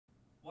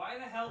Why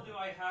the hell do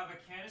I have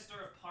a canister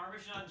of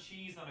Parmesan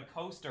cheese on a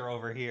coaster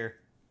over here?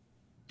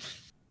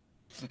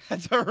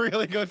 That's a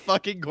really good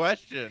fucking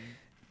question.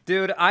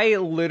 Dude, I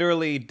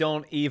literally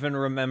don't even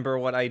remember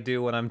what I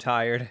do when I'm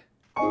tired.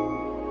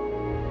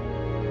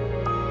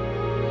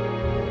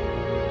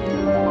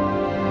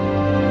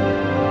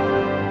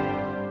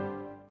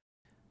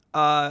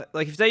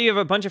 Like, if say you have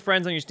a bunch of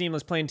friends on your Steam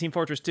list playing Team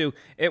Fortress 2,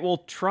 it will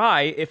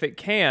try, if it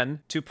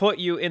can, to put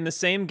you in the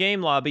same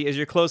game lobby as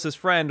your closest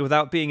friend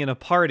without being in a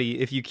party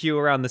if you queue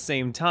around the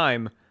same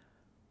time.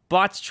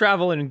 Bots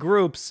travel in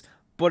groups,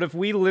 but if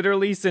we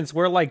literally, since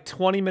we're like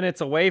 20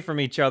 minutes away from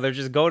each other,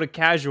 just go to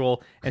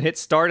casual and hit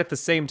start at the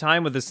same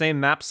time with the same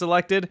map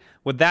selected,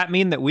 would that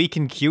mean that we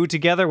can queue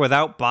together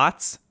without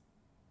bots?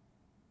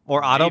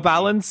 Or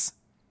auto-balance?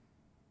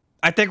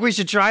 I think we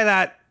should try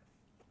that.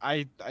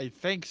 I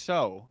think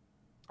so.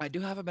 I do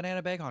have a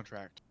Banana Bay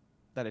contract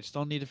that I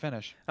still need to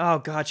finish. Oh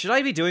god, should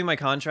I be doing my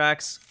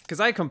contracts? Because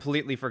I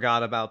completely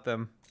forgot about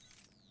them.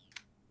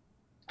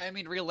 I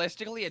mean,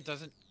 realistically, it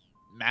doesn't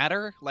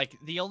matter. Like,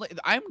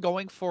 I'm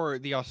going for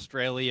the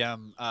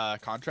Australian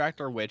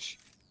contractor, which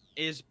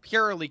is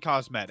purely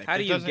cosmetic. How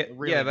do you get?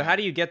 Really yeah, but how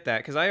do you get that?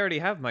 Because I already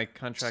have my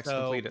contracts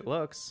complete. It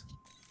looks.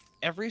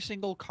 Every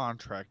single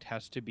contract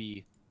has to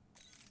be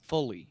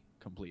fully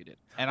completed.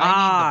 And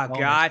I need the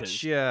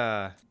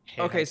gotcha.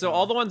 Okay, so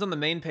all the ones on the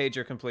main page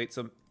are complete.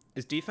 So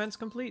is defense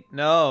complete?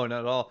 No, not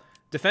at all.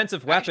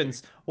 Defensive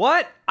weapons.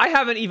 What? I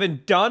haven't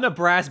even done a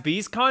Brass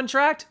Beast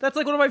contract? That's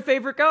like one of my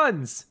favorite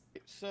guns.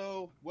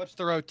 So what's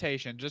the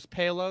rotation? Just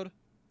payload?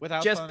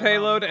 Without just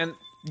payload, and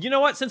you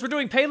know what? Since we're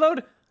doing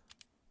payload,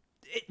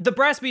 the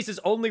Brass Beast is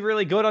only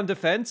really good on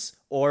defense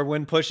or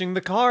when pushing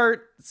the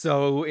cart.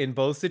 So in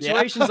both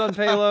situations on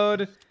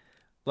payload,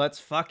 let's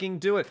fucking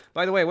do it.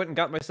 By the way, I went and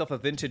got myself a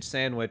vintage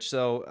sandwich.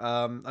 So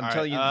I'm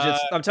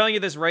telling you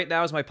this right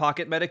now as my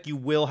pocket medic. You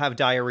will have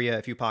diarrhea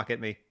if you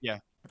pocket me. Yeah.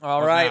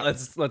 All right,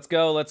 let's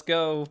go. Let's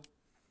go.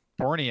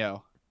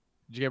 Borneo.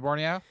 Did you get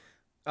Borneo?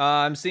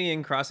 I'm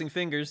seeing crossing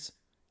fingers.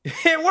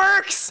 It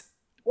works.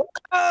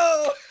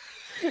 Oh.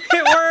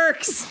 It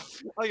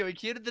works! Okay, we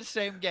queued at the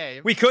same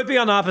game. We could be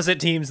on opposite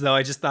teams, though.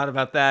 I just thought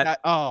about that.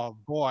 Oh,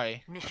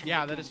 boy.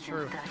 Yeah, that is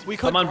true. We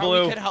could, come on,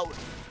 Blue. We could help.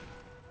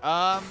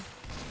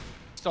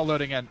 Still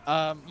loading in.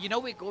 You know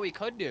what we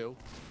could do?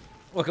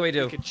 What can we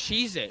do? We could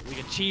cheese it. We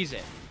could cheese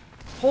it.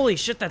 Holy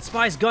shit, that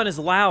spy's gun is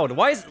loud.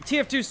 Why is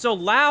TF2 so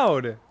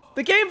loud?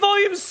 The game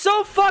volume's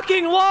so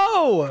fucking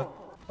low!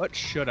 What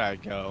should I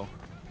go?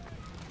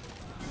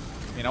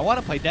 I mean, I want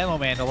to play Demo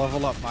Man to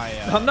level up my...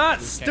 I'm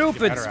not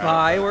stupid,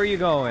 Spy. Where are you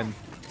going?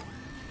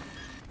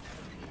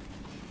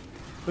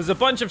 There's a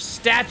bunch of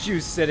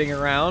statues sitting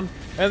around,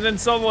 and then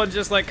someone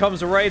just, like,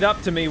 comes right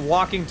up to me,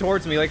 walking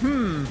towards me, like,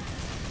 Do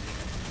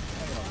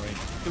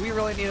we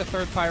really need a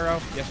third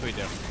pyro? Yes, we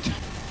do.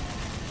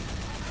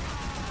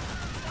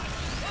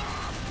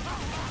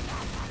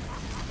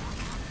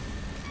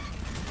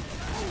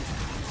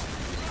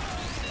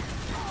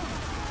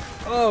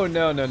 Oh,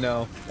 no, no,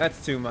 no.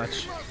 That's too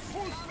much.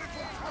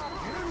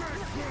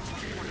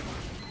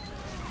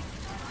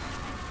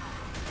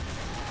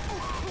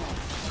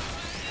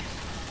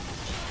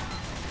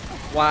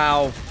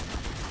 Wow.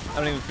 I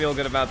don't even feel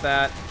good about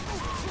that.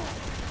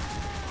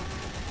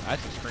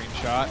 That's a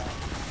screenshot.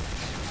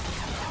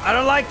 I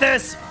don't like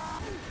this!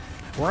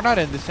 We're not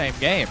in the same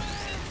game.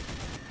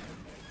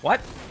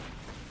 What?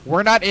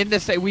 We're not in the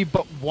same...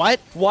 What?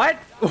 What?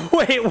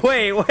 Wait.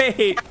 What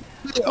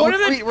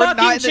are the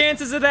fucking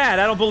chances of that?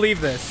 I don't believe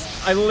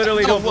this. I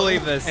literally don't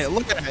believe this. Hey,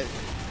 look at it.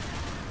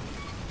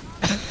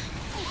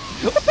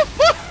 What the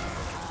fuck?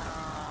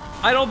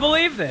 I don't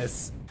believe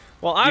this.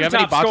 Well, I'm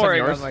top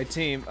scoring on my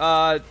team.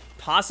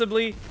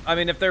 Possibly. I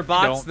mean, if they're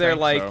bots, they're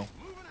like,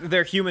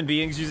 they're human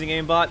beings using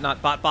aimbot,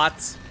 not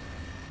bots.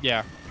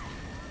 Yeah.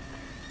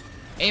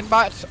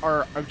 Aimbots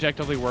are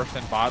objectively worse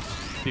than bots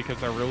because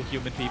they're real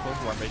human people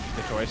who are making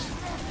the choice.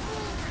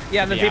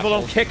 Yeah, and then people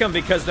don't kick them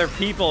because they're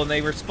people and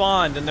they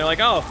respond, and they're like,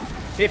 oh,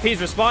 if he's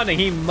responding,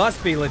 he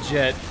must be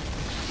legit.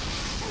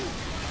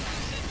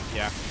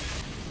 Yeah.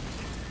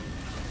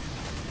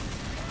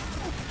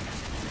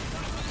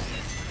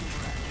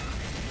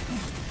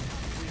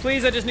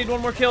 Please, I just need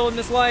one more kill in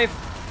this life.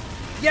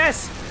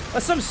 Yes!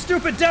 Some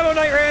stupid demo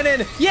knight ran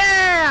in.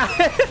 Yeah!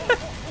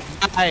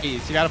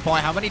 Nice. You got a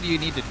point. How many do you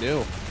need to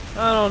do?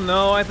 I don't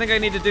know. I think I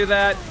need to do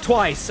that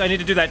twice. I need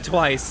to do that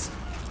twice.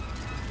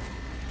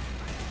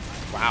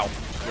 Wow.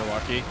 You're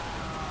lucky.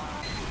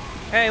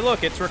 Hey,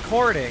 look, it's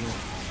recording.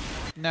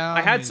 No.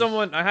 I had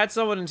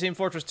someone in Team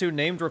Fortress 2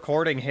 named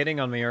Recording hitting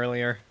on me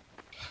earlier.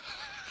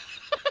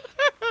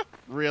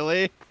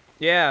 Really?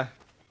 Yeah.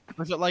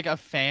 Was it like a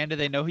fan? Did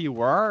they know who you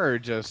were, or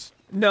just...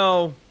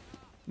 No.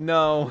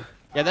 No.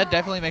 Yeah, that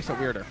definitely makes it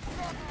weirder.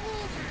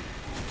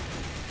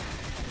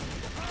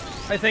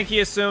 I think he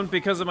assumed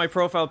because of my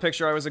profile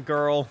picture I was a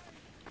girl.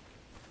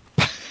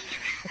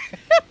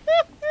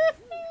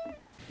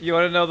 You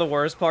want to know the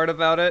worst part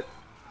about it?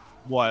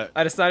 What?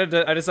 I decided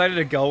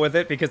to go with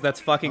it because that's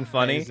fucking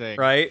funny,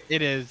 right?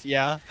 It is,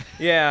 yeah.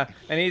 Yeah,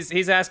 and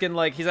he's asking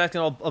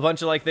a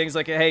bunch of like things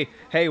like,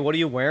 hey, what are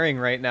you wearing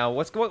right now?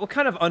 What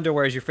kind of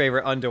underwear is your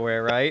favorite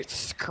underwear, right?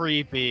 It's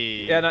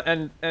creepy.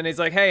 And he's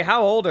like, hey,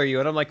 how old are you?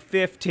 And I'm like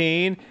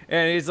 15,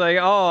 and he's like,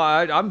 oh,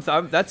 I'm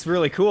that's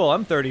really cool.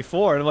 I'm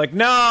 34, and I'm like,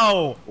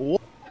 no,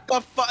 what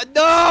the fuck?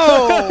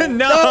 No,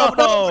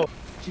 no.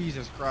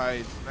 Jesus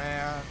Christ,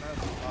 man,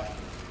 that's fucking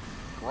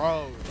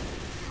gross.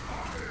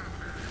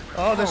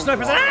 Oh, the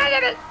snipers!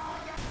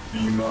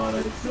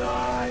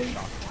 Demonetized.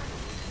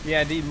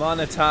 Yeah,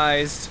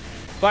 demonetized.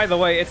 By the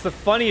way, it's the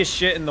funniest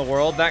shit in the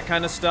world, that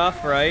kind of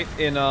stuff, right?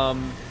 In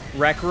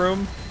Rec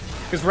Room,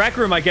 because Rec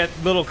Room I get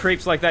little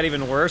creeps like that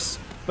even worse,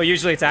 but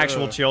usually it's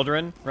actual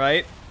children,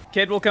 right?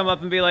 Kid will come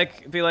up and be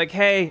like,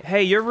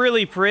 hey, you're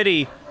really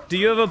pretty. Do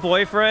you have a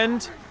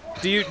boyfriend?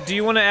 Do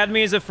you want to add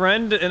me as a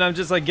friend? And I'm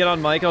just like, get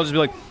on mic. I'll just be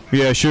like,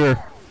 yeah,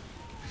 sure.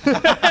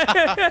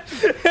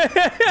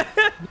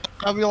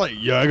 I'll be like,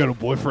 yeah, I got a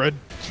boyfriend.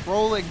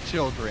 Trolling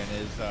children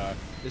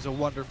is a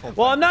wonderful thing.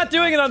 Well, I'm not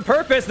doing it on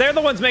purpose. They're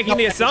the ones making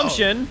the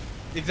assumption.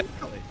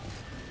 Exactly.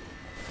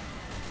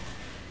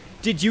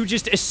 Did you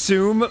just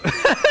assume?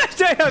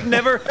 I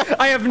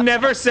have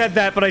never said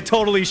that, but I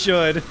totally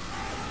should.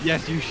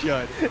 Yes, you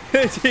should.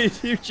 Did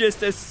you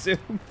just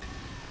assume?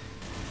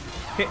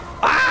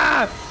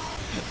 Ah!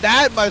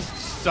 That must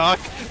suck.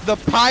 The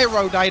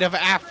pyro night of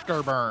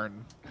afterburn.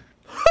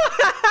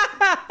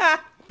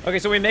 Okay,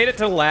 so we made it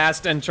to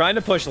last, and trying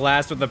to push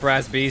last with the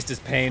brass beast is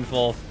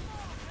painful.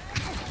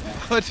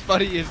 What's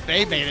funny is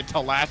they made it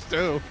to last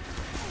too.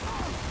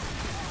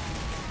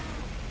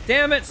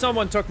 Damn it,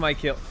 someone took my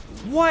kill.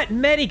 What?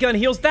 Medigun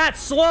heals that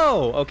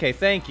slow? Okay,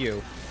 thank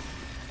you.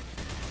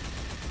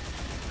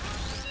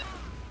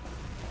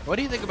 What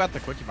do you think about the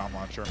Quickie Bomb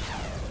launcher?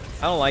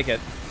 I don't like it.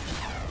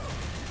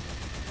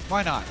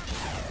 Why not?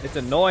 It's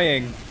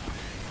annoying.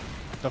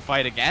 To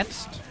fight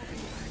against?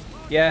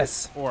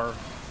 Yes. Or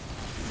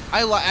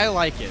I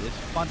like it. It's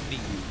fun to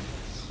use.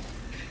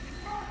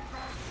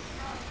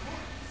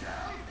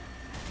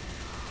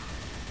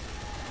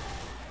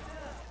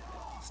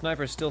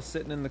 Sniper's still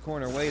sitting in the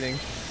corner waiting.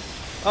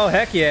 Oh,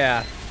 heck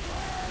yeah.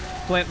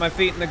 Plant my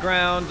feet in the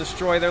ground,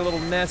 destroy their little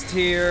nest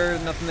here.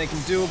 Nothing they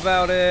can do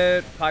about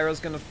it. Pyro's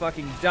gonna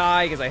fucking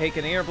die because I hate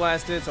getting air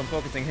blasted, so I'm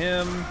focusing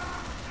him.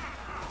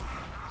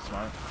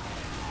 Smart.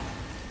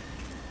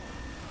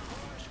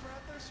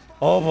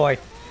 Oh boy.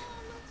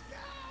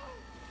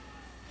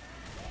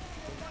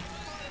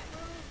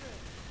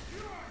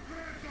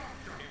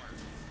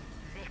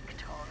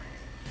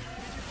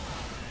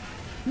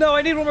 No,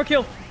 I need one more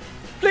kill.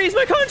 Please,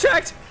 my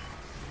contract!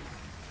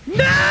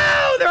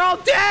 No! They're all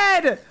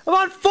dead! I'm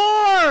on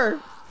 4!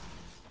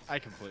 I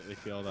completely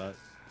feel that.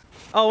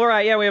 Oh,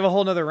 alright, yeah, we have a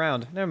whole nother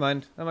round. Never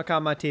mind. I'm gonna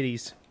calm my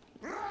titties.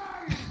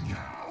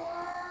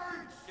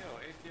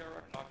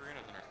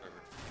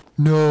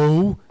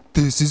 No,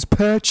 this is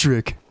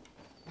Patrick.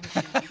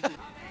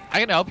 I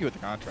can help you with the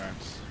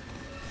contracts.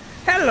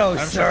 Hello,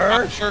 sir!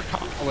 I'm sure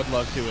Kanye would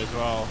love to as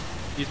well.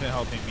 He's been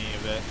helping me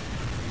a bit.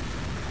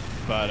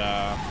 But,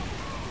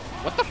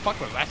 what the fuck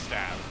was that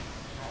stab?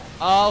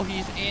 Oh,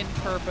 he's in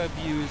perp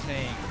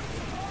abusing.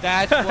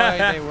 That's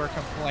why they were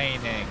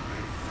complaining.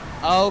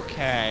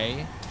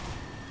 Okay.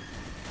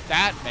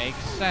 That makes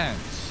sense.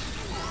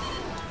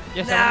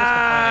 Yes, No!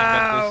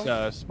 I was complaining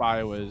that this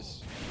spy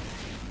was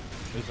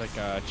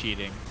like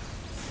cheating.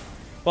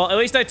 Well, at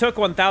least I took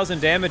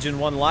 1,000 damage in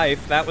 1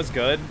 life. That was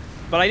good.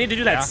 But I need to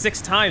do that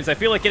 6 times. I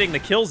feel like getting the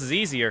kills is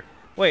easier.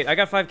 Wait, I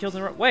got 5 kills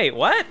in a row. Wait,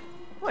 what?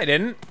 No, I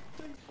didn't.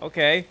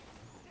 Okay.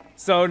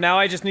 So now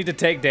I just need to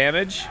take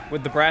damage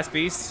with the Brass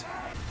Beast.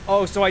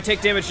 Oh, so I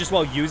take damage just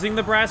while using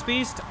the Brass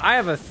Beast? I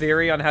have a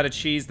theory on how to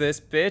cheese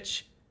this,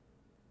 bitch.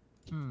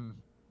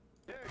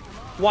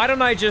 Why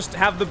don't I just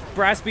have the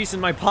Brass Beast in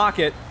my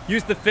pocket,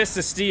 use the Fist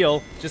of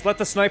Steel, just let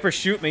the sniper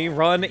shoot me,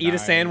 run, eat a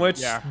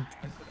sandwich,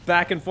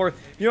 back and forth.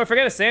 You know,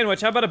 forget a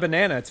sandwich, how about a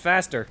banana? It's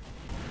faster.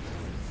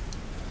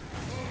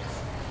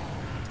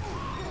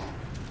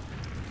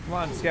 Come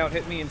on, Scout,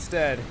 hit me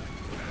instead.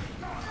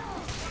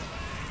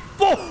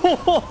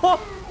 Oh!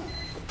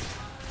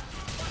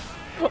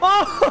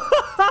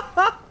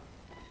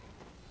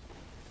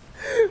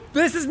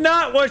 This is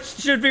not what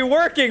should be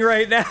working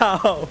right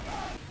now.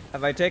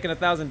 Have I taken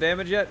 1,000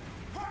 damage yet?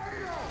 What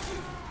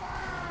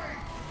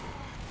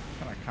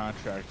kind of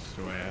contracts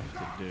do I have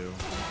to do?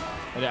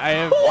 I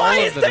have Why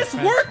is this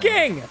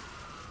working?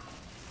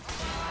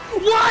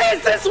 Why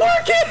is this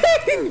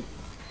working?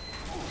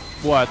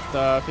 What,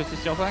 the Fist of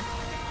Steel thing?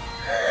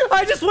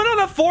 I just went on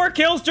a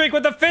 4-kill streak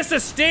with the Fist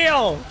of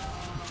Steel.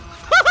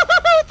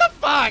 What the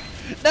fuck?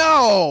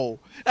 No!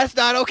 That's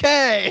not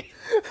okay!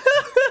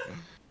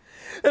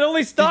 It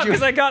only stopped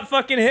because I got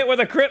fucking hit with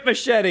a crit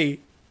machete.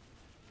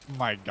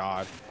 My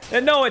god.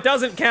 And no, it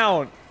doesn't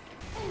count.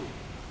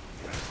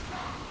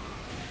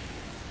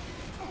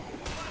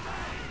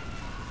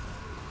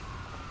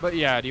 But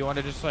yeah, do you want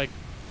to just like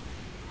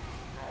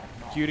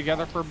queue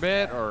together for a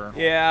bit, or?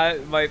 Yeah,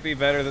 it might be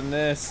better than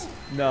this.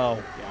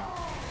 No. Yeah.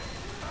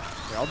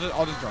 Okay,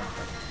 I'll just join.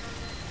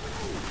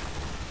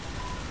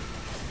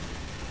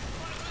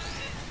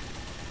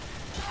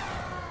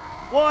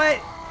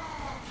 What?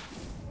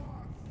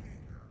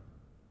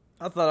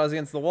 I thought I was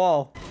against the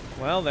wall.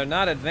 Well, they're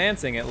not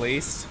advancing at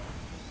least.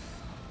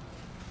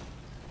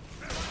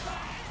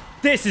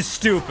 This is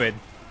stupid.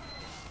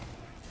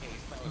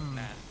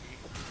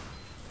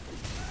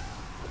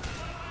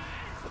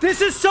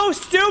 This is so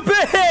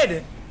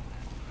stupid!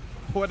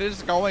 What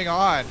is going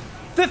on?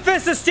 The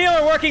Fists of Steel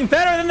are working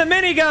better than the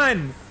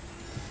minigun!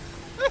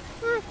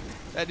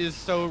 That is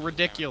so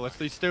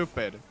ridiculously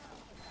stupid.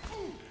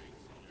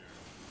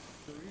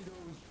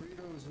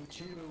 Fritos, and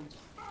Cheetos.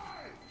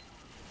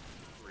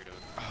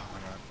 Oh my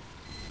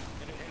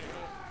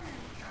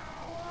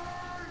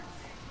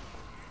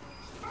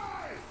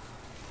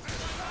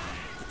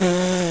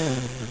god.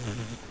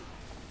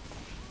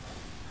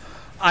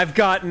 I've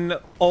gotten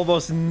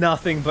almost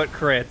nothing but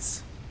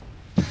crits.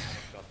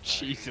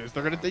 Jesus,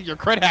 they're gonna think you're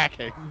crit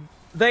hacking.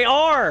 They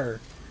are!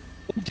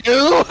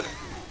 Dude!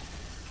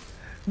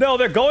 No,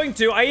 they're going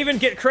to. I even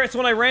get crits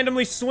when I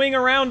randomly swing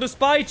around to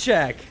spy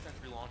check.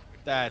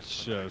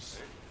 That's just...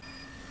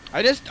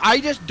 I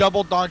just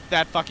double dunked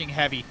that fucking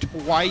heavy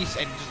twice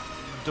and just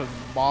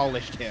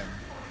demolished him.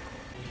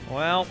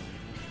 Well.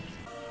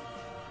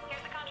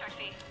 Here's the contract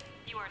fee.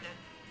 You earned it.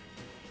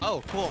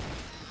 Oh, cool.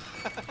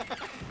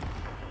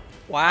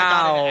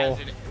 Wow.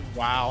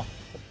 Wow.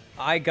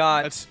 I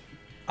got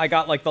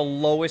like the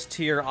lowest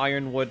tier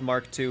Ironwood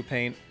Mark II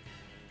paint.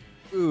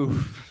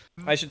 Oof.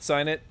 I should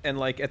sign it and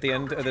like at the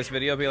end of this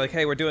video be like,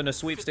 hey, we're doing a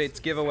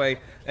sweepstakes giveaway.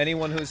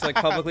 Anyone who's like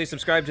publicly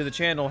subscribed to the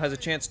channel has a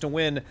chance to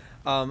win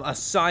a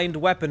signed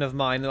weapon of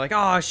mine. They're like,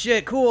 oh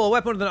shit, cool, a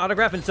weapon with an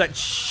autograph, and it's that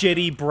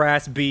shitty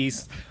brass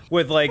beast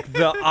with like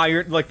the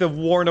iron, like the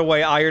worn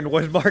away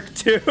Ironwood Mark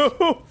II.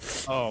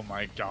 Oh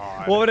my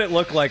god. What would it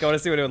look like? I want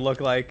to see what it would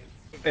look like.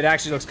 It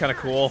actually looks kind of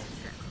cool.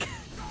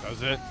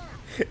 Does it?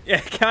 Yeah,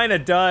 it kind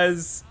of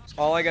does.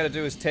 All I gotta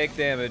do is take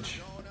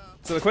damage.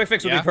 So the quick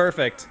fix would be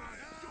perfect.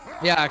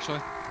 Yeah, actually.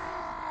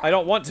 I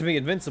don't want to be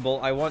invincible.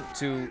 I want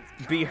to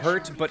be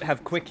hurt but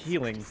have quick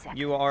healing.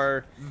 You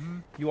are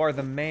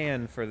the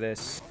man for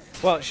this.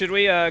 Well, should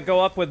we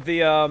go up with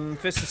the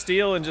Fist of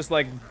Steel and just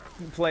like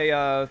play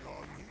Rock'em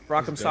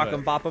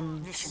Sock'em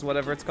Bop'ems,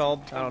 whatever it's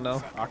called? I don't know.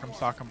 Rock'em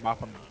Sock'em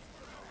Bop'em.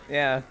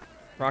 Yeah,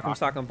 Rock'em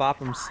Sock'em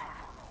Bop'ems.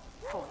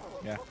 4,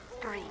 Yeah.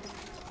 3,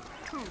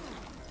 2,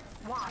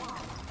 1.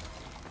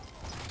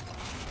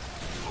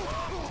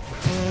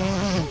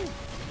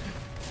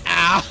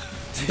 Ow!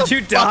 Did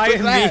you die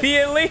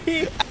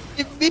immediately?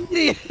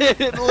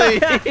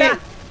 Immediately!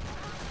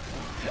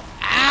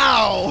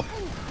 Ow!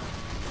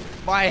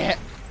 My head.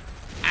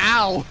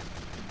 Ow!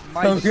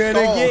 My I'm gonna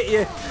skull. get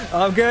you.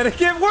 I'm gonna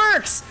get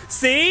works.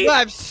 See? You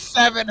have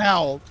 7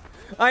 health.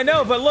 I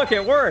know, but look,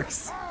 it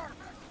works.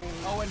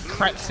 Oh, and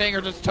Kret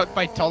Singer just took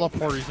my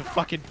teleporters and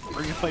fucking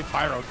replay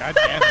Pyro. God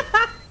damn it.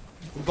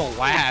 The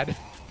lad.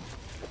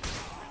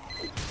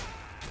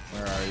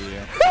 Where are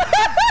you?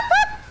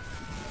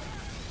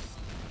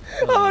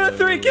 I'm on a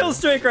 3-kill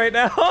streak right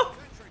now.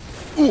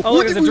 Ooh, Oh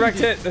look, there's a direct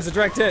hit. There's a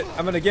direct hit.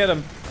 I'm gonna get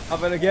him.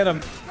 I'm gonna get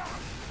him.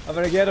 I'm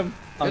gonna get him.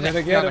 I'm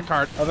gonna get him.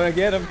 I'm gonna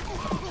get him.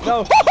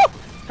 No.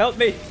 Help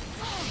me.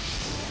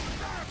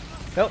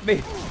 Help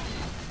me.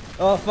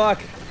 Oh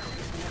fuck.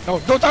 No,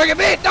 don't target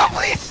me! No,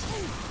 please!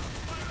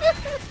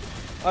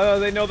 Oh,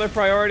 they know their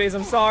priorities.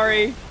 I'm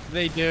sorry.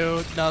 They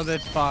do. No,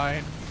 that's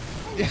fine.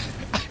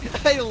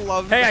 I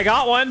love Hey, that. I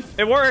got one.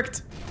 It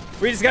worked.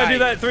 We just gotta do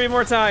that 3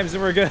 more times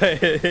and we're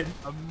good.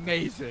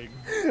 Amazing.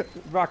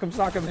 Rock'em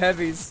sock'em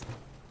heavies.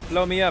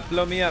 Blow me up,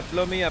 blow me up,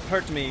 blow me up,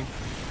 hurt me.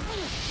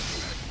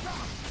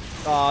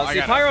 Aw, see,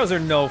 pyros are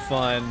no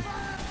fun.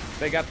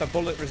 They got the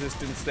bullet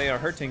resistance, they are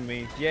hurting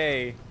me.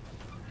 Yay.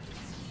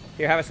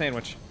 Here, have a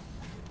sandwich.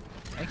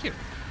 Thank you.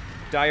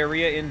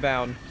 Diarrhea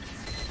inbound.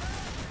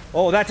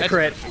 Oh, that's a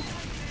crit.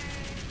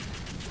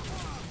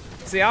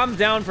 See, I'm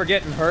down for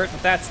getting hurt,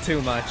 but that's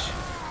too much.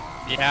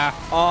 Yeah.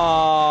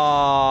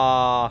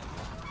 Aww.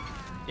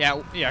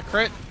 Yeah,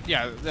 crit.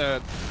 Yeah,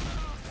 the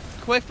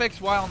quick fix,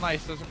 while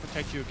nice, doesn't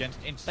protect you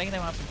against insane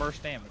amounts of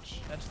burst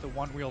damage. That's the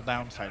one real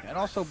downside. And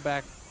also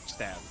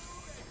backstab.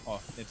 Oh,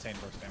 insane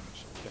burst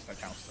damage. Guess that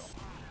counts still.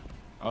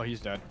 Oh, he's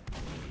dead.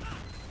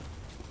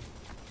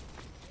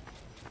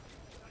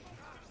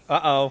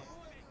 Uh-oh.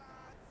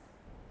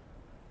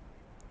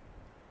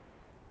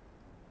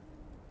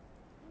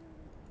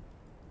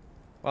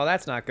 Well,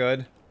 that's not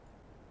good.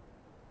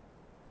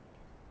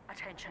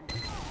 Attention.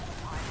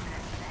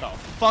 The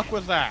fuck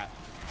was that?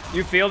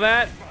 You feel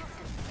that?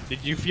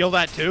 Did you feel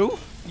that too?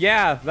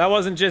 Yeah, that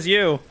wasn't just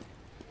you.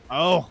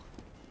 Oh.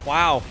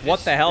 Wow, what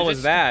the hell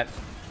was that?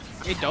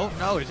 I don't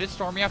know. Is it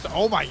storming after?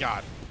 Oh my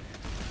god.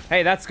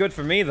 Hey, that's good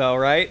for me though,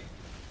 right?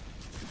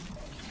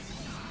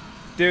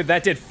 Dude,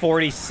 that did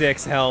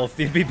 46 health.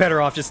 You'd be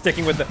better off just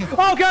sticking with the—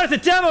 Oh god, it's a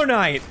demo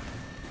night!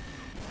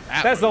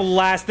 That's the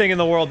last thing in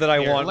the world that I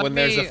want when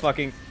there's a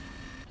fucking—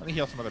 Let me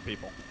heal some other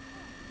people.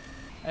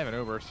 I have an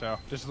Uber, so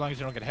just as long as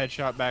you don't get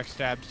headshot,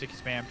 backstabbed, sticky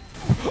spammed.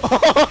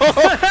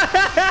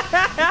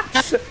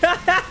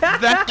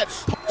 That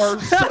poor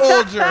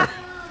soldier!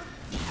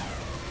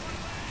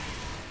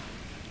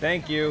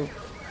 Thank you.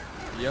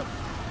 Yep.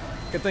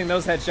 Good thing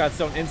those headshots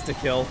don't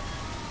insta-kill.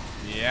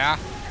 Yeah.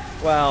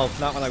 Well,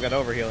 not when I've got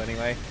overheal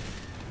anyway.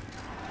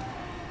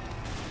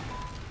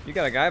 You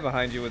got a guy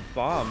behind you with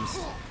bombs.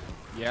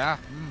 Yeah.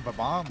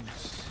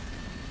 Bombs.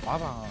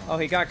 Bombs. Oh,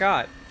 he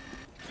got.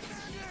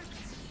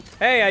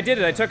 Hey, I did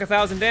it. I took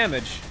 1,000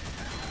 damage.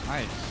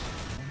 Nice.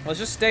 Let's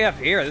just stay up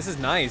here. This is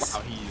nice.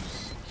 Wow,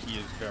 he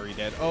is very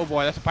dead. Oh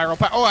boy, that's a pyro.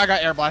 Oh, I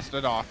got air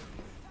blasted off.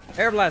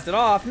 Air blasted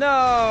off.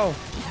 No.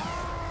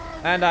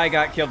 And I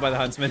got killed by the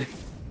huntsman.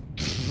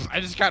 I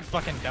just got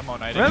fucking demo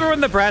knighted. Remember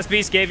when the brass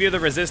beast gave you the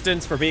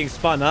resistance for being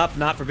spun up,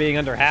 not for being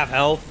under half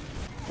health?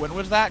 When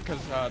was that? Because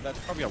that's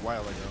probably a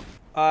while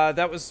ago.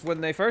 That was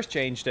when they first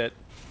changed it.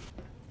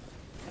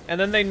 And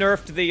then they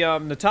nerfed the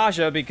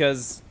Natasha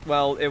because,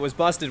 well, it was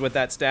busted with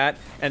that stat,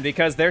 and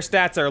because their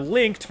stats are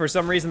linked, for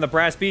some reason the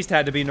brass beast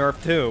had to be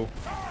nerfed too.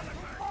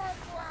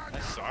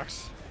 That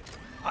sucks.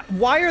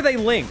 Why are they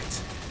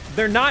linked?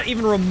 They're not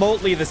even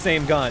remotely the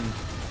same gun.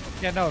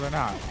 Yeah, no, they're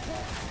not.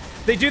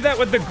 They do that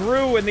with the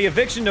Gru and the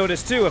eviction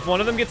notice too. If one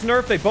of them gets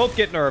nerfed, they both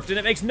get nerfed, and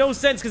it makes no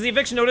sense because the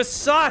eviction notice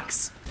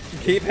sucks.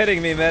 Keep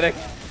hitting me, medic.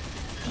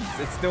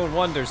 It's doing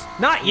wonders.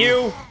 Not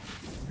you.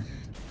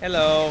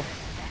 Hello.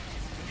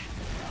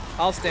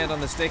 I'll stand on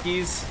the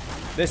stickies.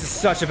 This is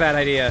such a bad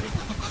idea.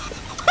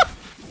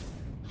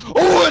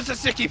 Oh, it's a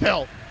sticky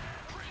pill.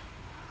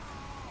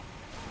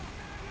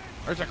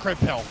 Or it's a crit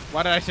pill.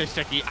 Why did I say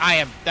sticky?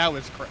 That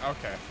was crit.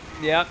 Okay.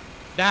 Yep.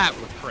 That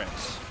was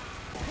crits.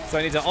 So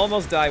I need to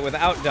almost die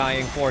without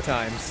dying 4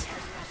 times.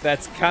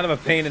 That's kind of a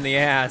pain in the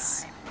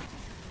ass.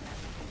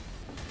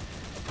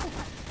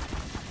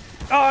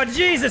 Oh,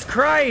 Jesus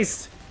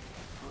Christ!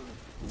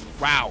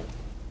 Wow.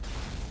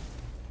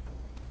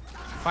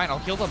 Fine, I'll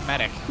heal the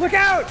medic. Look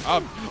out!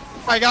 Oh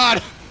my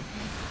god!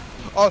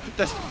 Oh,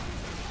 this.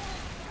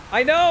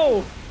 I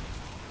know!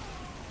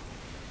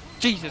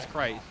 Jesus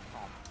Christ.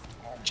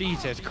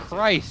 Jesus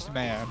Christ,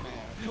 man.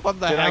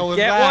 What the Did hell I was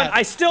get that? one?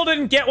 I still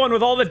didn't get one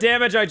with all the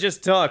damage I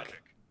just took.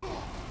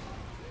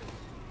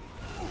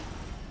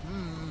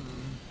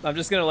 I'm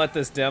just gonna let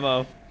this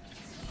demo.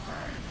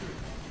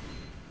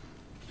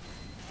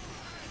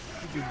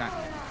 You do not.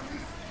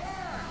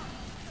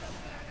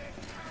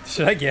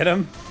 Should I get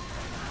him?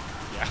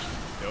 Yeah,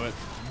 do it.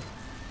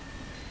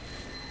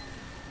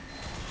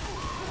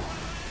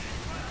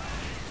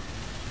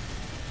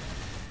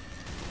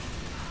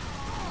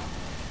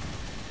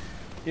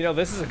 You know,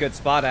 this is a good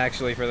spot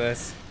actually for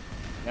this.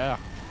 Yeah.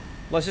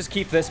 Let's just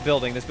keep this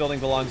building. This building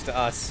belongs to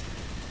us.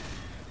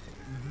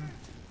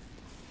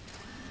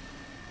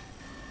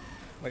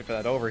 Wait for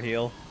that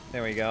overheal.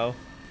 There we go.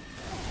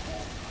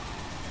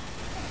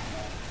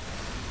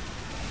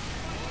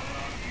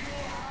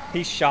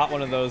 He shot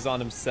one of those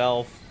on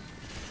himself.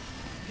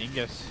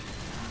 Dingus.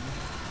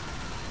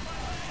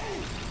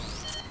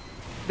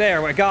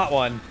 There, I got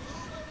one.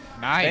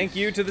 Nice. Thank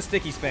you to the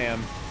sticky spam.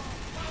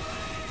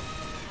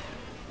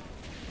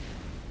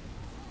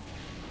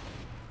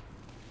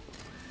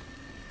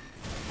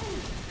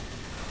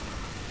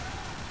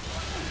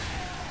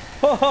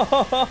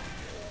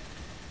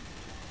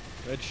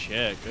 Good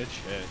shit, good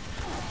shit.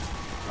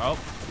 Oh.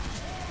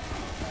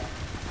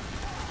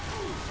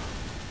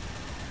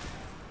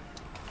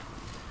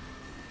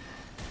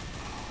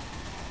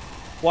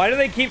 Why do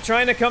they keep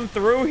trying to come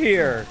through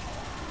here?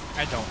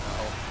 I don't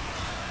know.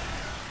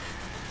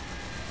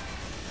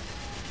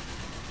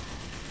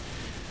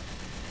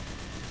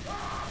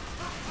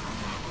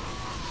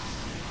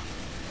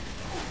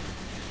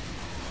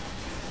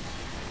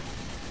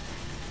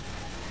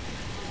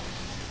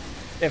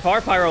 If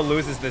our Pyro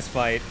loses this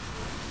fight...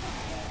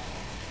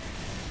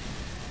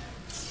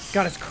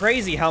 God, it's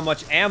crazy how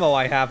much ammo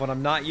I have when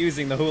I'm not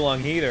using the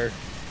Hulong heater.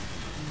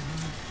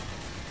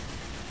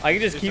 I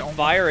can just keep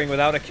firing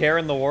without a care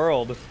in the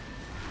world.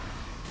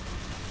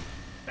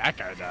 That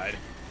guy died.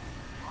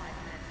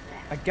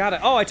 I got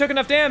it. Oh, I took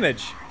enough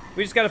damage.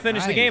 We just gotta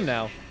finish the game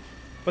now.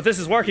 But this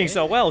is working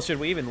so well. Should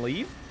we even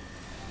leave?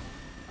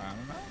 I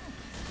don't know.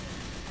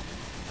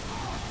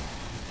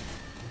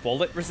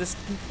 Bullet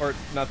resistance? Or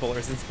not bullet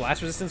resistance,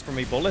 blast resistance for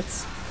me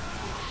bullets?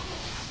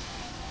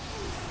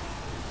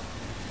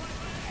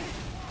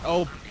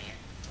 Oh.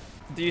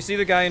 Do you see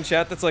the guy in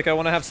chat that's like, I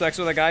want to have sex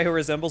with a guy who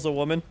resembles a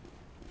woman?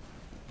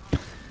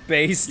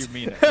 Based. You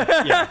mean it.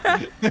 Yeah.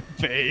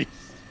 Based.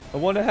 I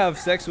want to have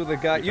sex with a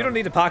guy. You don't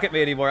need to pocket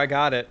me anymore. I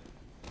got it.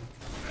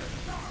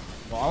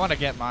 Well, I want to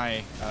get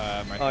my,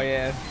 Oh,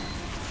 yeah.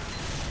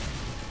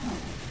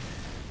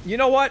 You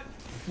know what?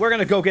 We're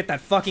gonna go get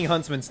that fucking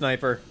huntsman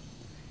sniper.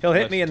 He'll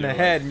hit me in the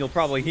head and you'll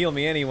probably heal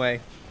me anyway.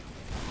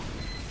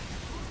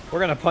 We're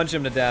gonna punch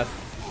him to death.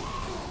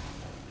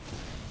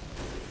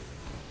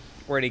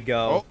 Where'd he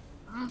go?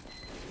 Oh.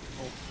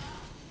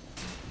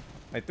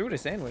 I threw it a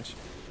sandwich.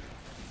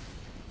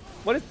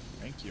 What is...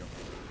 Thank you.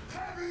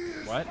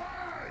 What?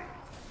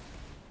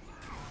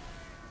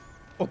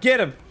 Oh, get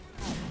him!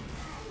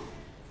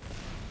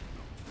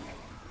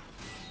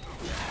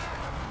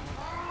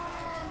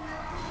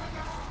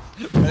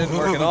 That didn't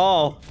work at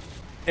all.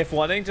 If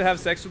wanting to have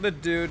sex with a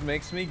dude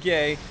makes me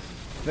gay,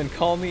 then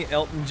call me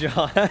Elton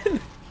John.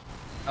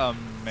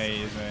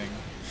 Amazing.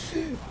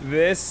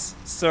 This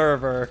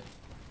server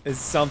is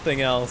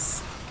something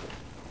else.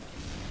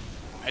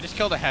 I just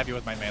killed a heavy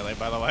with my melee,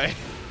 by the way.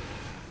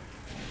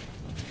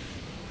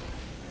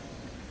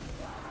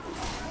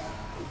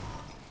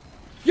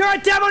 You're a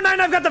Demo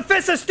 9, I've got the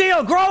Fist of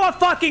Steel! Grow a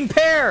fucking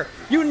pair!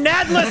 You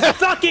nadless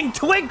fucking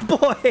twink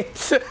boy!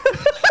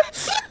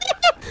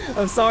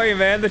 I'm sorry,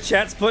 man. The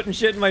chat's putting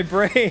shit in my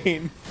brain.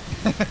 Maybe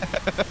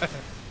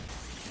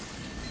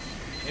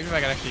if I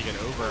could actually get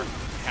over,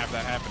 have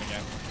that happen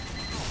again.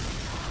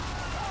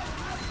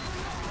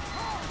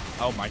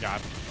 Oh my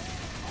god.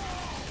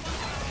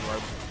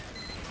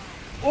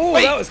 Oh,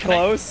 that was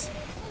close.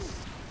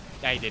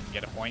 I didn't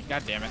get a point.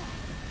 God damn it.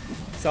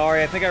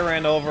 Sorry, I think I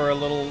ran over a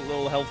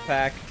little health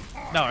pack.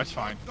 No, it's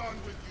fine.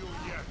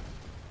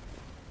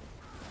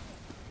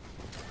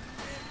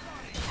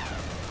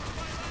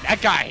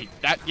 That guy,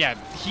 yeah,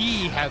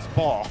 he has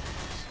ball.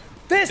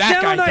 This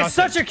Demo Knight's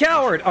such a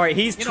coward! Alright,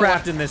 he's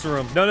trapped in this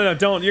room. No,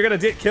 don't. You're gonna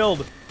get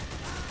killed.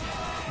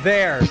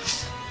 There.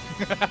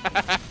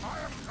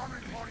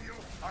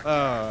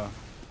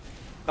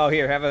 Oh,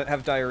 here,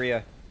 have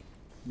diarrhea.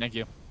 Thank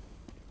you.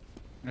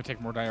 I'm gonna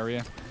take more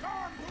diarrhea.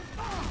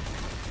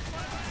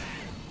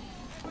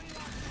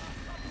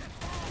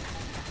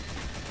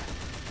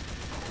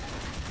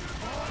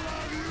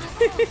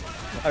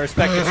 I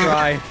respect the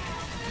try.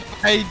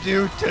 I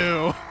do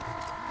too.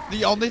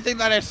 The only thing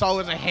that I saw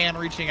was a hand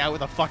reaching out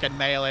with a fucking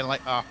melee,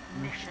 like, oh,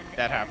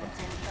 that happened.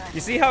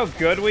 You see how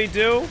good we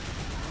do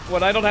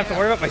when I don't have to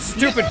worry about my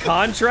stupid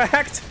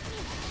contract?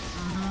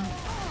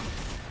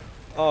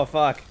 Oh,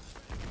 fuck.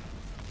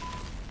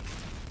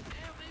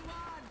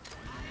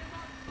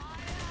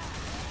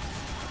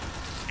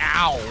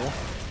 Ow.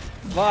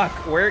 Fuck,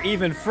 where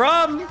even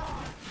from?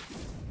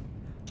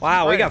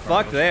 Wow, we got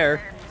fucked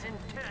there.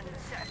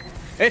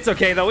 It's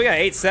okay, though. We got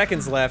 8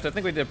 seconds left. I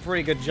think we did a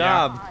pretty good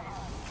job.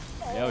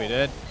 Yeah, we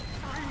did.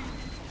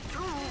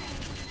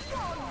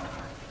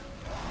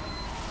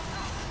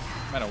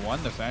 Might have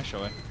won this,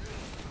 actually.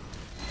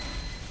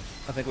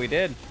 I think we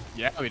did.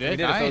 Yeah, we did. We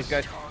did nice. it, those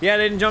guys. Yeah,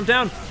 they didn't jump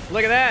down.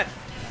 Look at that.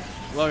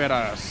 Look at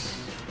us.